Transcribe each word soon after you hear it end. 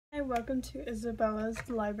welcome to Isabella's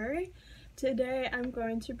Library. Today I'm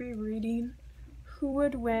going to be reading Who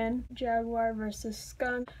Would Win Jaguar vs.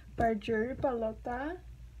 Skunk by Jerry Pallotta.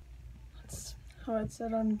 That's how it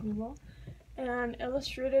said on Google. And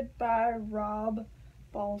illustrated by Rob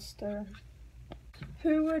Balster.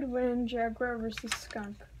 Who would win Jaguar vs.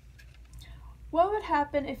 Skunk? What would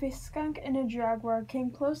happen if a skunk and a jaguar came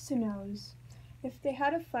close to nose? If they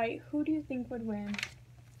had a fight, who do you think would win?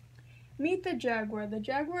 Meet the jaguar. The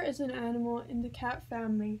jaguar is an animal in the cat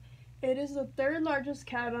family. It is the third largest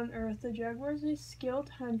cat on earth. The jaguar is a skilled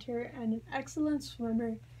hunter and an excellent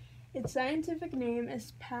swimmer. Its scientific name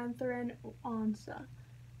is Pantheran onca.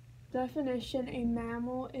 Definition: a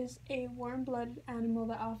mammal is a warm-blooded animal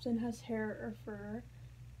that often has hair or fur.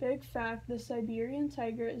 Big fact: the Siberian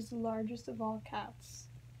tiger is the largest of all cats.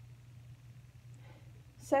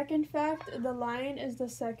 Second fact: the lion is the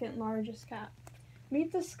second largest cat.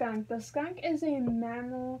 Meet the skunk. The skunk is a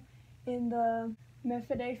mammal in the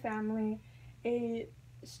Mephidae family. A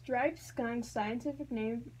striped skunk's scientific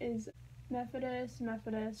name is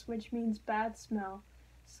Mephidus, which means bad smell.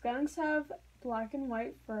 Skunks have black and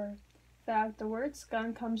white fur. Fact: the word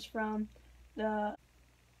skunk comes from the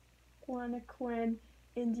Quinaquin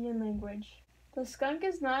Indian language. The skunk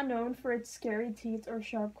is not known for its scary teeth or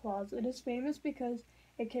sharp claws. It is famous because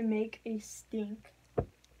it can make a stink.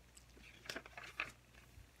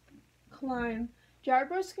 Climb.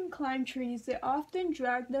 Jaguars can climb trees. They often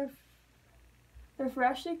drag their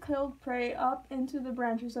freshly killed prey up into the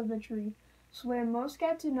branches of the tree. Swim. Most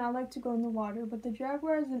cats do not like to go in the water, but the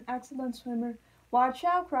jaguar is an excellent swimmer. Watch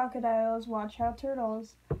out, crocodiles. Watch out,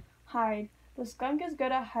 turtles. Hide. The skunk is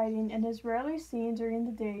good at hiding and is rarely seen during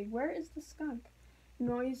the day. Where is the skunk?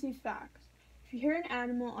 Noisy facts. If you hear an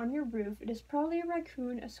animal on your roof, it is probably a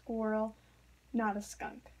raccoon, a squirrel, not a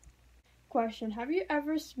skunk. Question: have you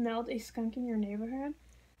ever smelled a skunk in your neighborhood?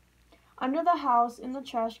 Under the house, in the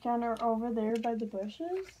trash can, or over there by the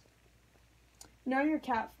bushes? Know your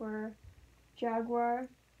cat fur. Jaguar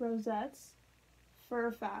rosettes.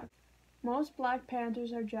 Fur fact: most black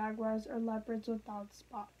panthers are jaguars or leopards without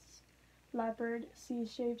spots. Leopard,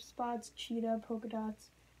 C-shaped spots. Cheetah, polka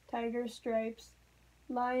dots. Tiger, stripes.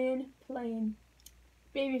 Lion, plain.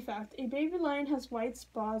 Baby fact: a baby lion has white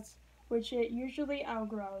spots, which it usually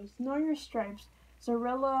outgrows. Know your stripes.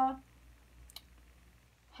 Zorilla,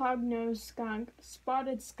 hog-nosed skunk,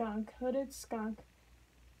 spotted skunk, hooded skunk.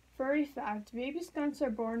 Furry fact: baby skunks are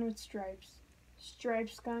born with stripes.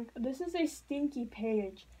 Striped skunk. This is a stinky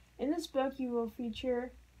page. In this book we will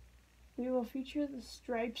feature the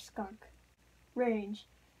striped skunk. Range.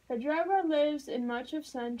 The jaguar lives in much of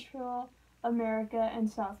Central America and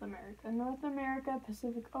South America. North America,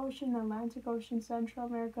 Pacific Ocean, Atlantic Ocean, Central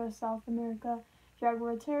America, South America.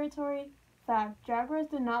 Jaguar territory. Fact: jaguars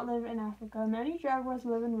do not live in Africa. Many jaguars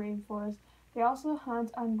live in rainforests. They also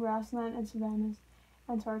hunt on grassland and savannas.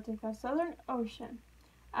 Antarctica. Southern Ocean.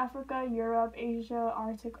 Africa, Europe, Asia,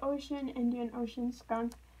 Arctic Ocean, Indian Ocean.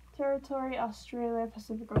 Skunk territory. Australia,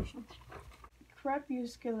 Pacific Ocean.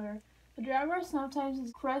 Crepuscular. The jaguar sometimes is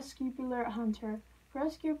a crepuscular hunter.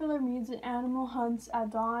 Crepuscular means an animal hunts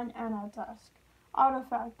at dawn and at dusk. Auto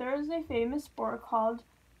fact: there is a famous sport called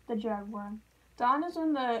the jaguar. Dawn is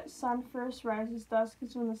when the sun first rises. Dusk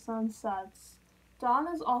is when the sun sets. Dawn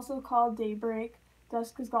is also called daybreak.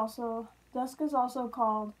 Dusk is also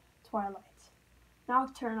called twilight.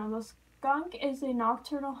 Nocturnal. The skunk is a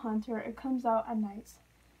nocturnal hunter. It comes out at night.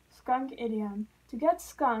 Skunk idiom. To get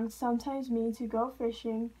skunked sometimes means to go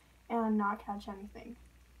fishing and not catch anything.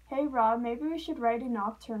 Hey Rob, maybe we should write a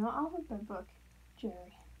nocturnal alphabet book.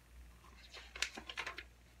 Jerry.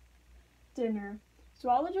 Dinner.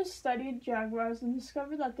 Zoologists studied jaguars and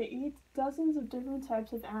discovered that they eat dozens of different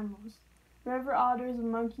types of animals. River otters,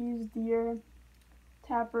 monkeys, deer,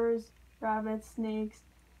 tapirs, rabbits, snakes,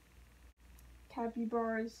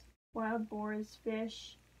 capybaras, wild boars,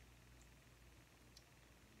 fish,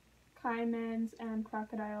 caimans, and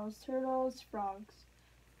crocodiles, turtles, frogs.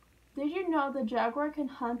 Did you know the jaguar can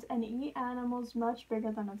hunt and eat animals much bigger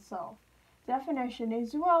than itself? Definition: a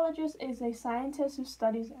zoologist is a scientist who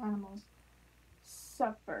studies animals.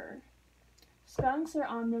 Supper. Skunks are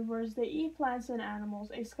omnivores. They eat plants and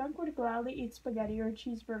animals. A skunk would gladly eat spaghetti or a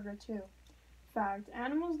cheeseburger too. Fact: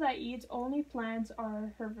 animals that eat only plants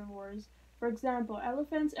are herbivores. For example,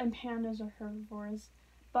 elephants and pandas are herbivores.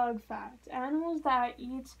 Bug fact: animals that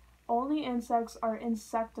eat only insects are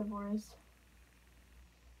insectivores.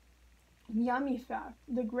 Yummy fact: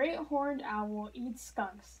 the great horned owl eats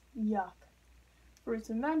skunks. Yuck. Fruits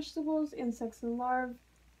and vegetables, insects and larvae,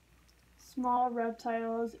 small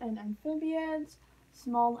reptiles and amphibians,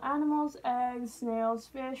 small animals, eggs, snails,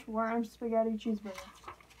 fish, worms, spaghetti, cheeseburger.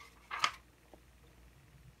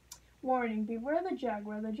 Warning, beware the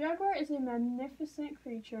jaguar. The jaguar is a magnificent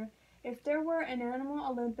creature. If there were an animal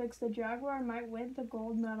Olympics, the jaguar might win the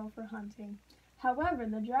gold medal for hunting. However,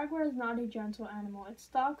 the jaguar is not a gentle animal. It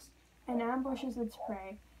stalks and ambushes its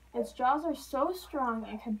prey. Its jaws are so strong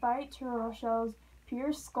it can bite turtle shells,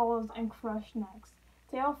 pierce skulls, and crush necks.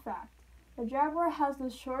 Tail fact: the jaguar has the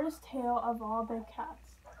shortest tail of all big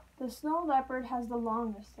cats. The snow leopard has the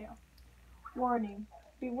longest tail. Warning,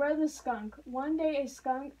 beware the skunk. One day a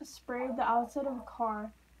skunk sprayed the outside of a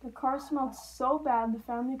car. The car smelled so bad the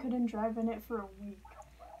family couldn't drive in it for a week.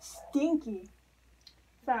 Stinky.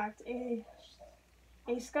 Fact, a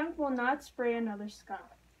skunk will not spray another skunk.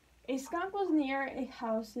 A skunk was near a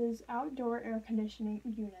house's outdoor air conditioning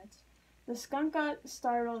unit. The skunk got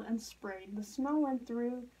startled and sprayed. The smell went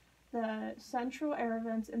through the central air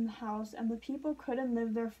vents in the house, and the people couldn't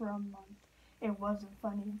live there for a month. It wasn't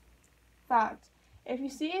funny. Fact, if you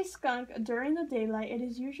see a skunk during the daylight, it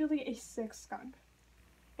is usually a sick skunk.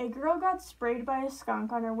 A girl got sprayed by a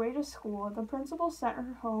skunk on her way to school. The principal sent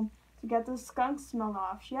her home to get the skunk smell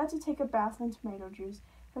off. She had to take a bath in tomato juice.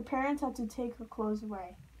 Her parents had to take her clothes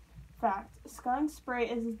away. Fact, skunk spray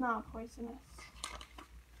is not poisonous.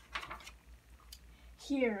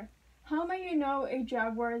 Here, how might you know a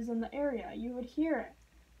jaguar is in the area? You would hear it.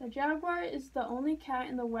 The jaguar is the only cat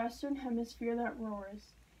in the Western Hemisphere that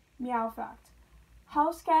roars. Meow fact.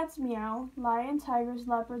 House cats meow, lion, tigers,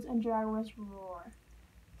 leopards, and jaguars roar.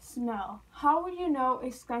 Smell. How would you know a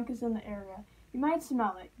skunk is in the area? You might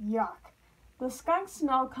smell it. Yuck. The skunk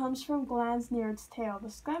smell comes from glands near its tail. The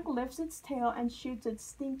skunk lifts its tail and shoots its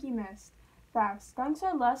stinky mist. Fact. Skunks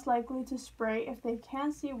are less likely to spray if they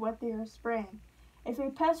can't see what they are spraying. If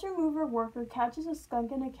a pest remover worker catches a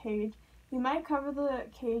skunk in a cage, he might cover the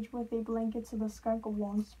cage with a blanket so the skunk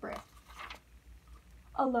won't spray.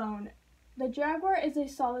 Alone. The jaguar is a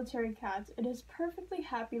solitary cat. It is perfectly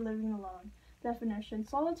happy living alone. Definition: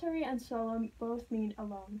 solitary and solo both mean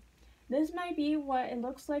alone. This might be what it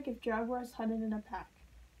looks like if jaguars hunted in a pack.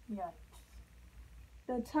 Yikes.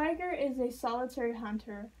 The tiger is a solitary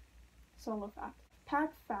hunter. Solo fact.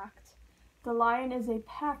 Pack fact: the lion is a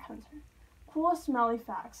pack hunter. Cool smelly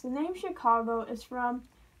facts. The name Chicago is from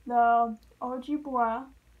the Ojibwa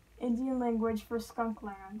Indian language for skunk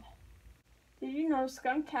land. Did you know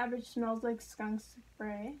skunk cabbage smells like skunk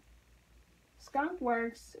spray? Skunk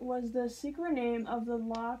Works was the secret name of the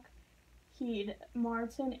Lockheed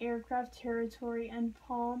Martin aircraft territory in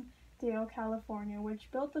Palmdale, California,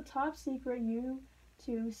 which built the top secret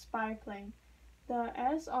U-2 spy plane, the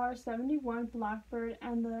SR-71 Blackbird,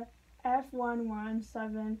 and the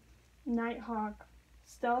F-117 Nighthawk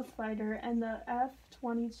stealth fighter, and the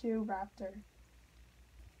F-22 Raptor.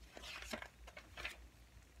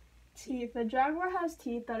 Teeth. The jaguar has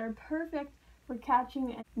teeth that are perfect for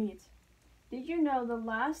catching meat. Did you know the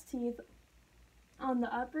last teeth on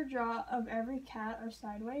the upper jaw of every cat are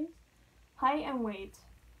sideways? Height and weight.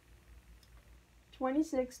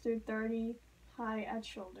 26 to 30 high at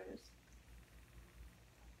shoulders.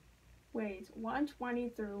 Weight 120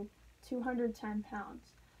 through 210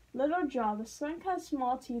 pounds. Little jaw. The skunk has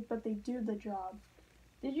small teeth, but they do the job.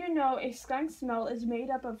 Did you know a skunk smell is made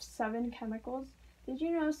up of 7 chemicals? Did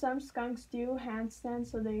you know some skunks do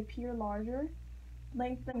handstands so they appear larger?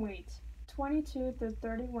 Length and weight. 22 through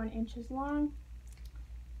 31 inches long.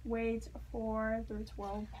 Weight 4 through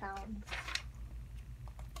 12 pounds.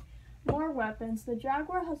 More weapons. The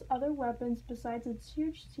jaguar has other weapons besides its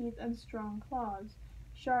huge teeth and strong claws.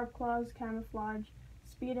 Sharp claws, camouflage,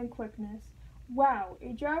 speed, and quickness. Wow,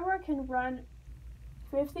 a jaguar can run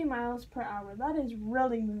 50 miles per hour. That is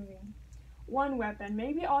really moving. One weapon.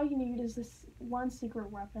 Maybe all you need is this one secret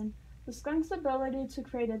weapon. The skunk's ability to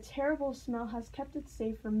create a terrible smell has kept it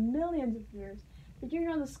safe for millions of years. Did you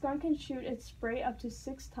know the skunk can shoot its spray up to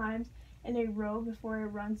 6 times in a row before it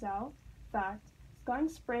runs out? Fact: skunk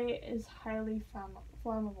spray is highly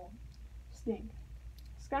flammable. Stink.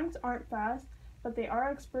 Skunks aren't fast, but they are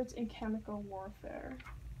experts in chemical warfare.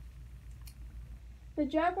 The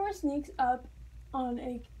jaguar sneaks up on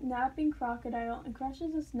a napping crocodile and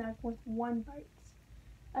crushes its neck with one bite.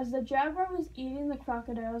 As the jaguar was eating the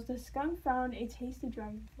crocodiles, the skunk found a tasty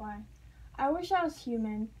dragonfly. I wish I was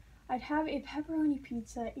human. I'd have a pepperoni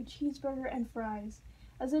pizza, a cheeseburger, and fries.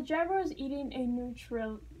 As the jaguar was eating a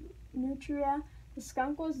nutria, the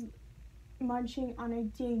skunk was munching on a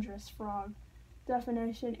dangerous frog.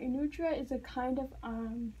 Definition: a nutria is a kind of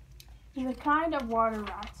water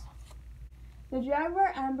rat. The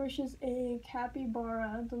jaguar ambushes a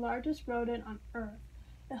capybara, the largest rodent on Earth.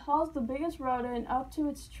 It hauls the biggest rodent up to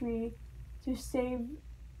its tree to save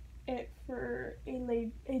it for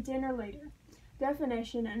a dinner later.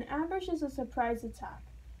 Definition: an ambush is a surprise attack.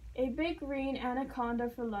 A big green anaconda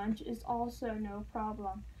for lunch is also no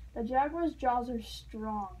problem. The jaguar's jaws are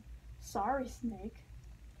strong. Sorry, snake.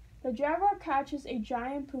 The jaguar catches a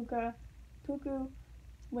giant puku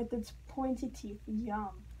with its pointy teeth.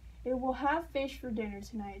 Yum. It will have fish for dinner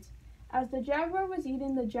tonight. As the jaguar was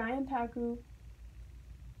eating the giant pacu,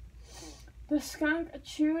 the skunk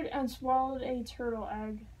chewed and swallowed a turtle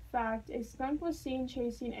egg. Fact, a skunk was seen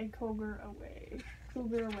chasing a cougar away.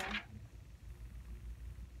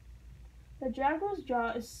 The jaguar's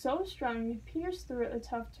jaw is so strong you pierce through a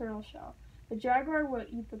tough turtle shell. The jaguar will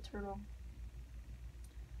eat the turtle.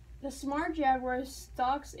 The smart jaguar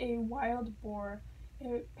stalks a wild boar.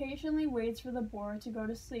 It patiently waits for the boar to go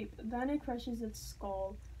to sleep. Then it crushes its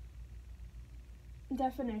skull.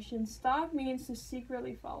 Definition: stalk means to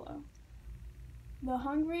secretly follow. The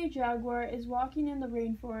hungry jaguar is walking in the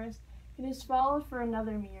rainforest. It is followed for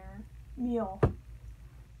another meal.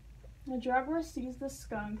 The jaguar sees the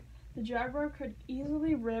skunk. The jaguar could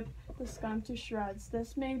easily rip the skunk to shreds.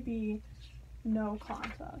 This may be no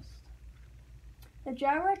contest. The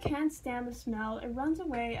jaguar can't stand the smell. It runs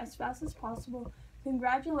away as fast as possible.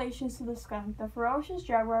 Congratulations to the skunk. The ferocious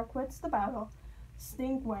jaguar quits the battle.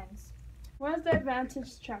 Stink wins. What is the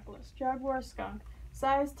advantage checklist? Jaguar, skunk.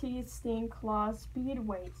 Size, teeth, stink, claws, speed,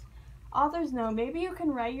 weight. Authors know. Maybe you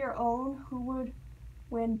can write your own Who Would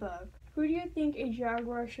Win book. Who do you think a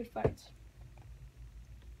jaguar should fight?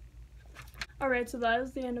 Alright, so that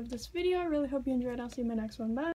is the end of this video. I really hope you enjoyed. I'll see you in my next one. Bye!